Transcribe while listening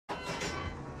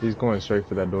He's going straight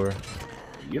for that door.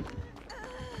 Yep.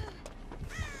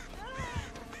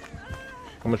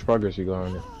 How much progress you got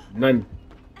on it? None.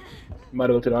 I'm about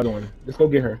to go to the other one. Let's go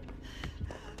get her.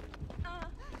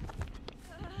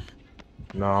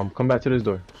 No, come back to this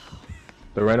door.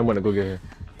 The random one to go get her.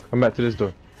 Come back to this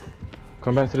door.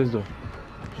 Come back to this door.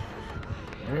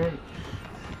 Alright.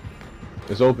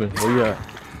 It's open. Where you at?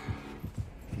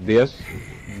 DS?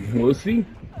 We'll see.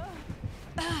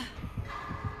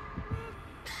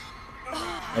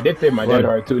 I did save my dead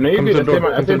hard too. No, you did.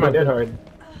 I saved my dead hard.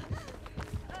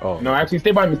 Oh. No, actually,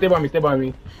 stay by me. Stay by me. Stay by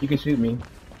me. You can shoot me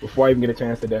before I even get a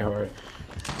chance to dead hard.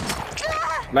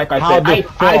 Like I said,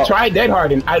 I tried dead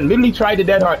hard, and I literally tried the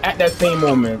dead hard at that same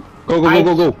moment. Go.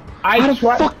 How the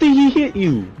fuck did he hit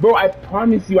you? Bro, I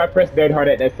promise you I pressed dead hard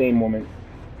at that same moment.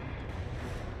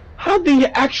 How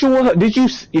did did you,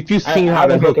 if you seen how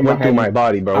the hook went through my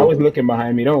body, bro? I was looking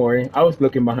behind me, don't worry. I was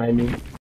looking behind me.